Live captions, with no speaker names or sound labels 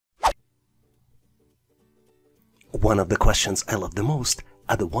One of the questions I love the most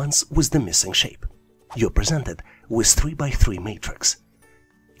are the ones with the missing shape. You're presented with 3 by 3 matrix.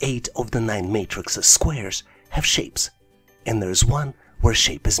 8 of the 9 matrix's squares have shapes, and there's one where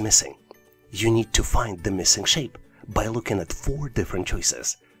shape is missing. You need to find the missing shape by looking at 4 different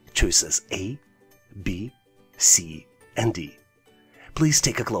choices. Choices A, B, C, and D. Please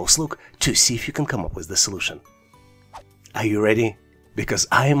take a close look to see if you can come up with the solution. Are you ready? Because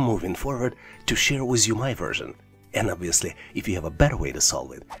I am moving forward to share with you my version. And obviously, if you have a better way to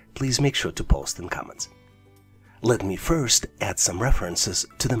solve it, please make sure to post in comments. Let me first add some references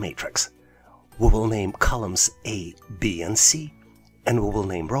to the matrix. We will name columns A, B, and C, and we will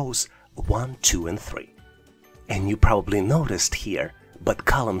name rows 1, 2, and 3. And you probably noticed here, but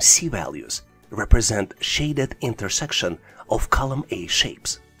column C values represent shaded intersection of column A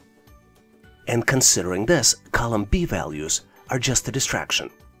shapes. And considering this, column B values are just a distraction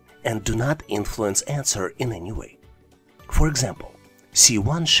and do not influence answer in any way. For example,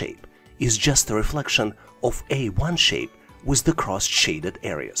 C1 shape is just a reflection of A1 shape with the crossed shaded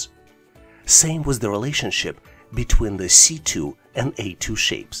areas. Same with the relationship between the C2 and A2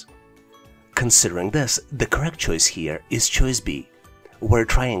 shapes. Considering this, the correct choice here is choice B, where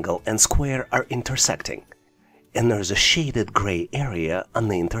triangle and square are intersecting, and there's a shaded gray area on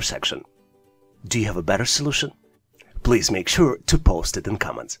the intersection. Do you have a better solution? Please make sure to post it in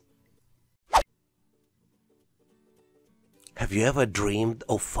comments. Have you ever dreamed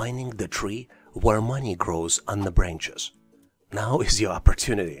of finding the tree where money grows on the branches? Now is your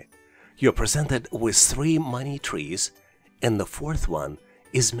opportunity. You're presented with 3 money trees, and the 4th one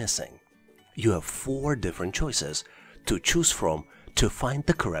is missing. You have 4 different choices to choose from to find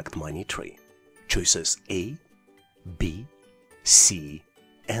the correct money tree. Choices A, B, C,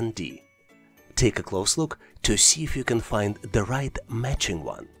 and D. Take a close look to see if you can find the right matching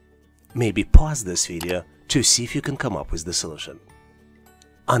one. Maybe pause this video to see if you can come up with the solution.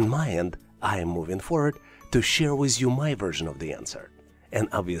 On my end, I am moving forward to share with you my version of the answer. And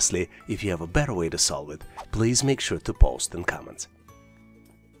obviously, if you have a better way to solve it, please make sure to post in comments.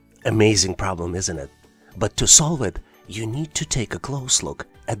 Amazing problem, isn't it? But to solve it, you need to take a close look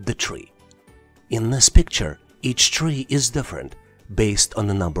at the tree. In this picture, each tree is different based on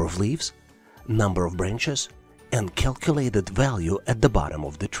the number of leaves, number of branches, and calculated value at the bottom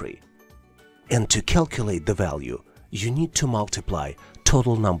of the tree. And to calculate the value, you need to multiply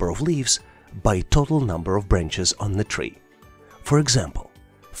total number of leaves by total number of branches on the tree. For example,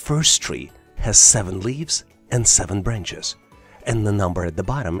 first tree has 7 leaves and 7 branches, and the number at the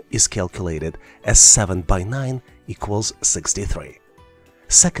bottom is calculated as 7 by 9 equals 63.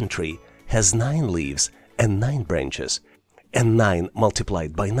 Second tree has 9 leaves and 9 branches, and 9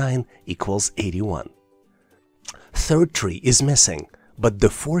 multiplied by 9 equals 81. Third tree is missing, but the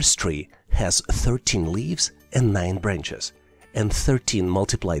fourth tree has 13 leaves and 9 branches, and 13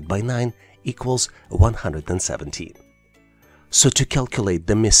 multiplied by 9 equals 117. So to calculate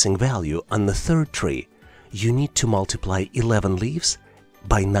the missing value on the third tree, you need to multiply 11 leaves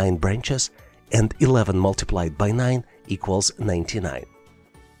by 9 branches, and 11 multiplied by 9 equals 99.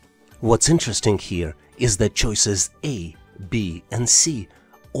 What's interesting here is that choices A, B, and C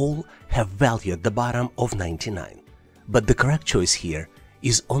all have value at the bottom of 99. But the correct choice here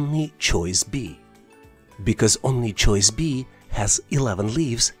is only choice B, because only choice B has 11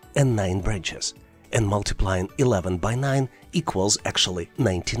 leaves and 9 branches, and multiplying 11 by 9 equals actually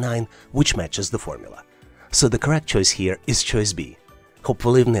 99, which matches the formula. So the correct choice here is choice B.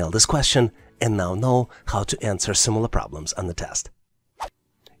 Hopefully you've nailed this question and now know how to answer similar problems on the test.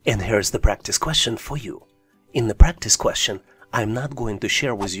 And here's the practice question for you. In the practice question, I'm not going to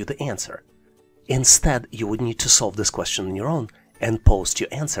share with you the answer. Instead, you would need to solve this question on your own and post your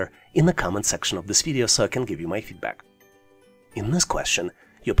answer in the comment section of this video so I can give you my feedback. In this question,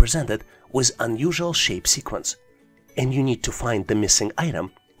 you're presented with unusual shape sequence, and you need to find the missing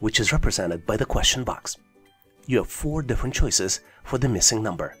item, which is represented by the question box. You have 4 different choices for the missing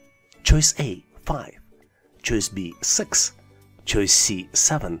number. Choice A, 5, choice B, 6, choice C,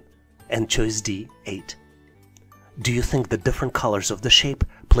 7, and choice D, 8. Do you think the different colors of the shape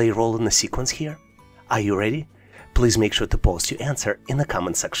play a role in the sequence here? Are you ready? Please make sure to post your answer in the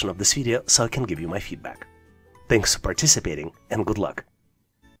comment section of this video so I can give you my feedback. Thanks for participating and good luck.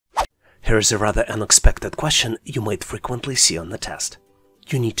 Here's a rather unexpected question you might frequently see on the test.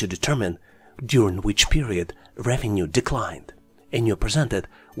 You need to determine during which period revenue declined, and you're presented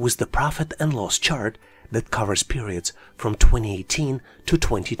with the profit and loss chart that covers periods from 2018 to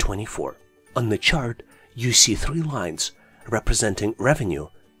 2024. On the chart, you see 3 lines representing revenue,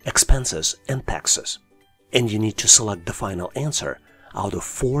 expenses, and taxes. And you need to select the final answer out of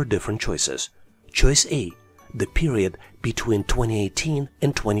 4 different choices. Choice A the period between 2018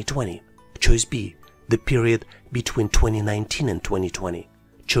 and 2020. Choice B, the period between 2019 and 2020.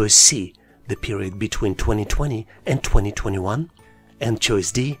 Choice C, the period between 2020 and 2021. And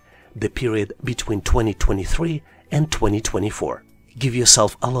choice D, the period between 2023 and 2024. Give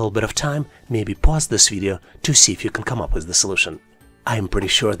yourself a little bit of time, maybe pause this video to see if you can come up with the solution. I'm pretty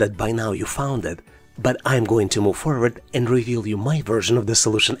sure that by now you found it, but I'm going to move forward and reveal you my version of the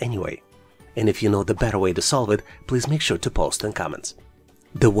solution anyway. And if you know the better way to solve it, please make sure to post in comments.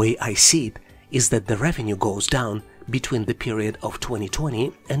 The way I see it is that the revenue goes down between the period of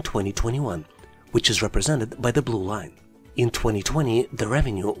 2020 and 2021, which is represented by the blue line. In 2020, the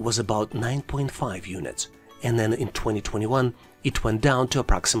revenue was about 9.5 units, and then in 2021, it went down to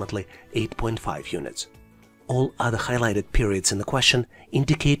approximately 8.5 units. All other highlighted periods in the question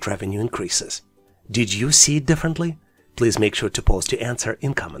indicate revenue increases. Did you see it differently? Please make sure to post your answer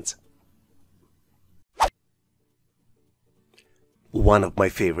in comments. One of my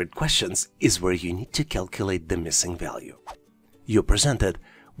favorite questions is where you need to calculate the missing value. You're presented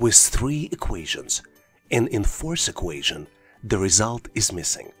with three equations, and in fourth equation, the result is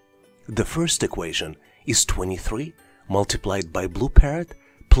missing. The first equation is 23 multiplied by blue parrot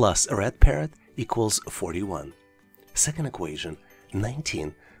plus red parrot equals 41. Second equation,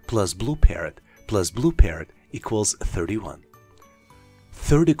 19 plus blue parrot equals 31.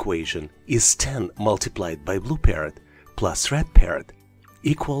 Third equation is 10 multiplied by blue parrot plus red parrot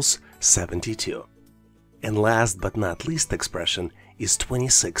equals 72. And last but not least expression is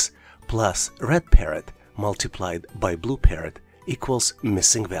 26 plus red parrot multiplied by blue parrot equals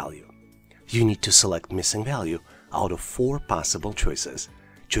missing value. You need to select missing value out of 4 possible choices.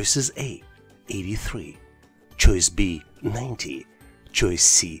 Choices A, 83, choice B, 90, choice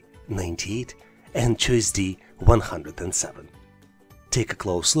C, 98, and choice D, 107. Take a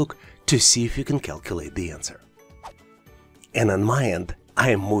close look to see if you can calculate the answer. And on my end, I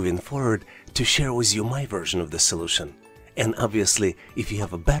am moving forward to share with you my version of the solution. And obviously, if you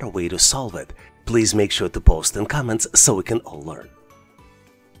have a better way to solve it, please make sure to post in comments so we can all learn.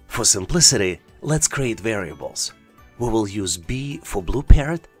 For simplicity, let's create variables. We will use B for blue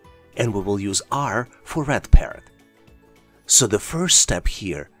parrot and we will use R for red parrot. So the first step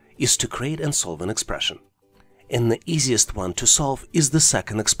here is to create and solve an expression. And the easiest one to solve is the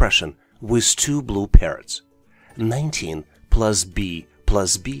second expression with 2 blue parrots. 19 plus B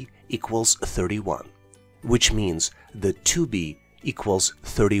equals 31, which means that 2B equals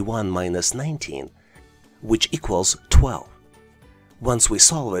 31 minus 19, which equals 12. Once we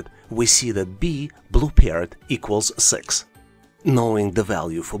solve it, we see that B, blue parrot, equals 6. Knowing the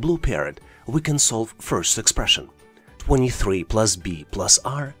value for blue parrot, we can solve first expression. 23 plus B plus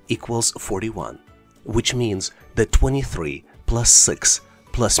R equals 41, which means that 23 plus 6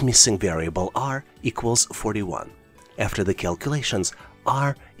 plus missing variable R equals 41. After the calculations,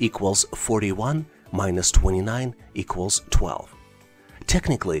 R equals 41 minus 29 equals 12.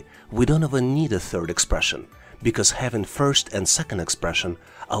 Technically, we don't even need a third expression, because having first and second expression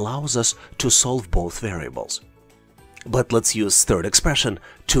allows us to solve both variables. But let's use third expression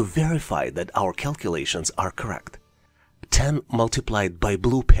to verify that our calculations are correct. 10 multiplied by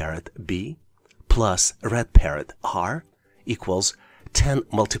blue parrot B plus red parrot R equals 10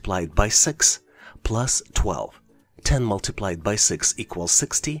 multiplied by 6 plus 12. 10 multiplied by 6 equals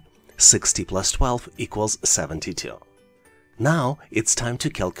 60, 60 plus 12 equals 72. Now it's time to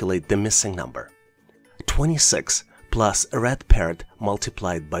calculate the missing number. 26 plus red parrot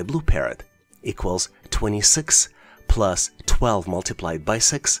multiplied by blue parrot equals 26 plus 12 multiplied by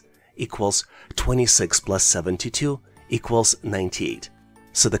 6 equals 26 plus 72 equals 98.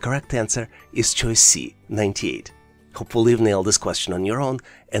 So the correct answer is choice C, 98. Hopefully you've nailed this question on your own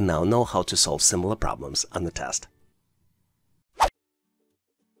and now know how to solve similar problems on the test.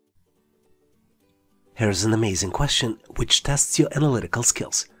 Here's an amazing question which tests your analytical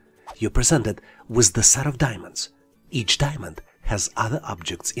skills. You're presented with the set of diamonds. Each diamond has other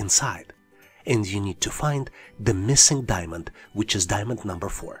objects inside, and you need to find the missing diamond, which is diamond number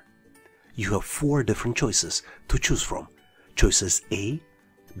 4. You have 4 different choices to choose from. Choices A,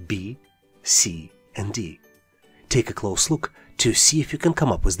 B, C, and D. Take a close look to see if you can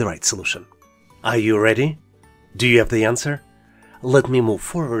come up with the right solution. Are you ready? Do you have the answer? Let me move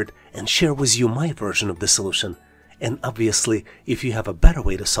forward and share with you my version of the solution. And obviously, if you have a better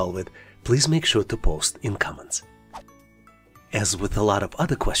way to solve it, please make sure to post in comments. As with a lot of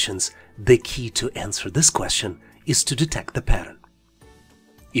other questions, the key to answer this question is to detect the pattern.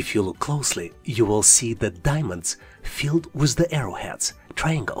 If you look closely, you will see that diamonds filled with the arrowheads,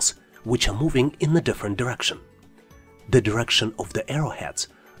 triangles, which are moving in a different direction. The direction of the arrowheads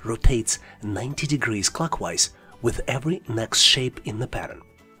rotates 90 degrees clockwise with every next shape in the pattern.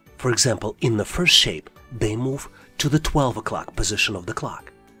 For example, in the first shape, they move to the 12 o'clock position of the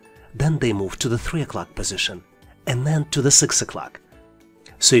clock. Then they move to the 3 o'clock position, and then to the 6 o'clock.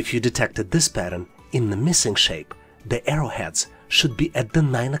 So if you detected this pattern, in the missing shape, the arrowheads should be at the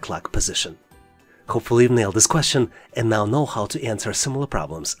 9 o'clock position. Hopefully you've nailed this question and now know how to answer similar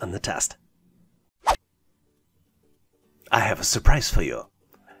problems on the test. I have a surprise for you.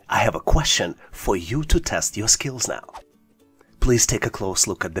 I have a question for you to test your skills now. Please take a close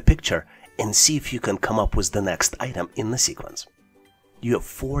look at the picture and see if you can come up with the next item in the sequence. You have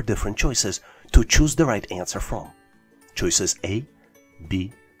 4 different choices to choose the right answer from. Choices A,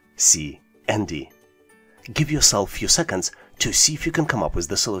 B, C, and D. Give yourself a few seconds to see if you can come up with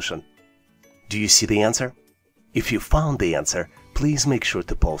the solution. Do you see the answer? If you found the answer, please make sure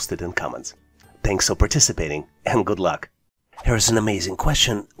to post it in comments. Thanks for participating and good luck. Here's an amazing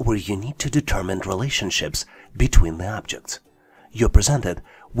question where you need to determine relationships between the objects. You're presented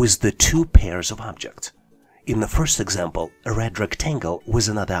with the 2 pairs of objects. In the first example, a red rectangle with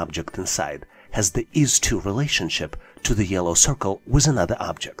another object inside has the is-to relationship to the yellow circle with another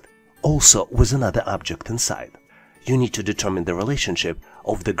object, also with another object inside. You need to determine the relationship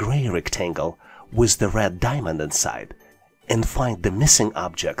of the gray rectangle with the red diamond inside and find the missing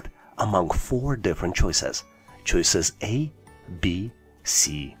object among 4 different choices. Choices A, B,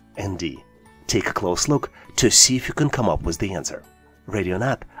 C, and D. Take a close look to see if you can come up with the answer. Ready or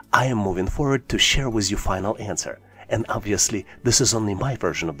not, I am moving forward to share with you final answer. And obviously, this is only my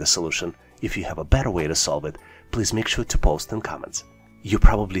version of the solution. If you have a better way to solve it, please make sure to post in comments. You're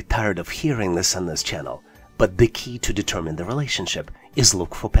probably tired of hearing this on this channel, but the key to determine the relationship is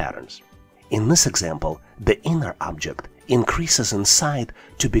look for patterns. In this example, the inner object increases in size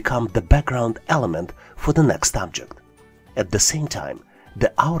to become the background element for the next object. At the same time,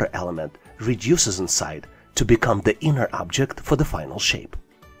 the outer element reduces in size to become the inner object for the final shape.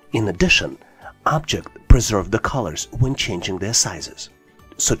 In addition, objects preserve the colors when changing their sizes.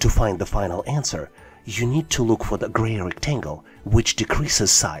 So to find the final answer, you need to look for the gray rectangle, which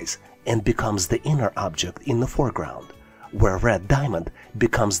decreases size and becomes the inner object in the foreground, where red diamond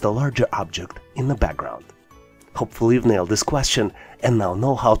becomes the larger object in the background. Hopefully you've nailed this question and now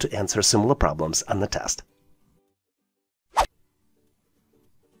know how to answer similar problems on the test.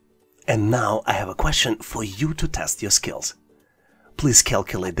 And now I have a question for you to test your skills. Please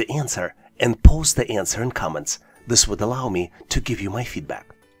calculate the answer and post the answer in comments. This would allow me to give you my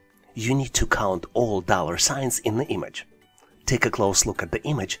feedback. You need to count all dollar signs in the image. Take a close look at the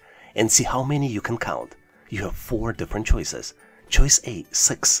image and see how many you can count. You have 4 different choices. Choice A,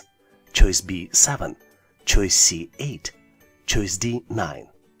 6. Choice B, 7. Choice C, 8. Choice D, 9.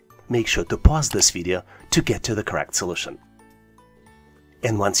 Make sure to pause this video to get to the correct solution.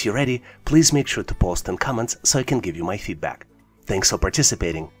 And once you're ready, please make sure to post in comments so I can give you my feedback. Thanks for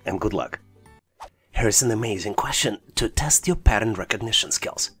participating and good luck. Here's an amazing question to test your pattern recognition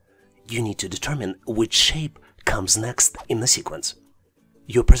skills. You need to determine which shape comes next in the sequence.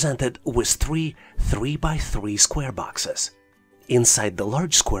 You're presented with 3 3x3 square boxes. Inside the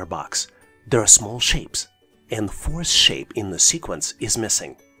large square box, there are small shapes, and 4th shape in the sequence is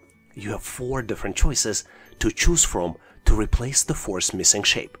missing. You have 4 different choices to choose from to replace the 4th missing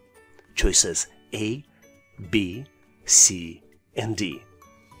shape. Choices A, B, C, and D.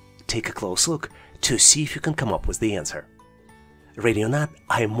 Take a close look to see if you can come up with the answer. Ready or not,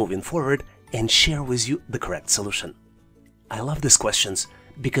 I am moving forward and share with you the correct solution. I love these questions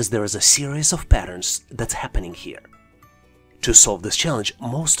because there is a series of patterns that's happening here. To solve this challenge,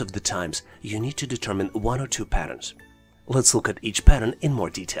 most of the times you need to determine 1 or 2 patterns. Let's look at each pattern in more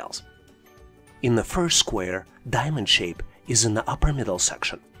details. In the first square, diamond shape is in the upper middle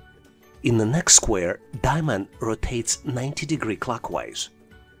section. In the next square, diamond rotates 90 degrees clockwise.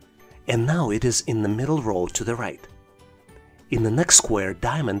 And now it is in the middle row to the right. In the next square,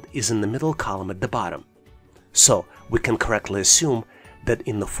 diamond is in the middle column at the bottom. So we can correctly assume that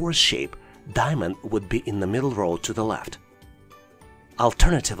in the 4th shape, diamond would be in the middle row to the left.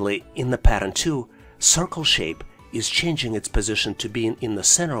 Alternatively, in the pattern 2, circle shape is changing its position to being in the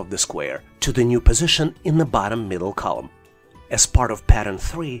center of the square to the new position in the bottom middle column. As part of pattern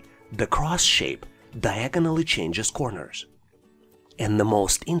 3, the cross shape diagonally changes corners. And the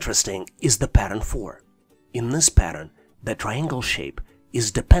most interesting is the pattern 4. In this pattern, the triangle shape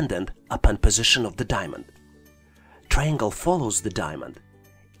is dependent upon position of the diamond. Triangle follows the diamond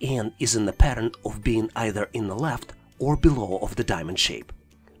and is in the pattern of being either in the left or below of the diamond shape.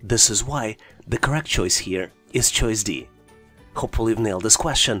 This is why the correct choice here is choice D. Hopefully you've nailed this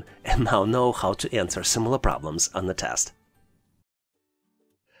question and now know how to answer similar problems on the test.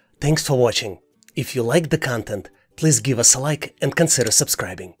 Thanks for watching. If you liked the content, please give us a like and consider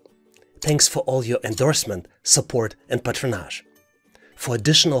subscribing. Thanks for all your endorsement, support, and patronage. For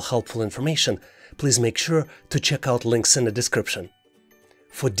additional helpful information, please make sure to check out links in the description.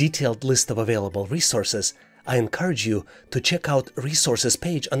 For detailed list of available resources, I encourage you to check out resources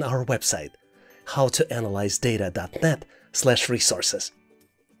page on our website, howtoanalyzedata.net/resources.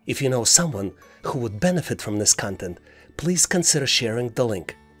 If you know someone who would benefit from this content, please consider sharing the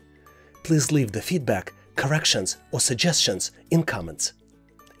link. Please leave the feedback, corrections, or suggestions in comments.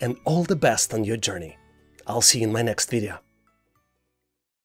 And all the best on your journey. I'll see you in my next video.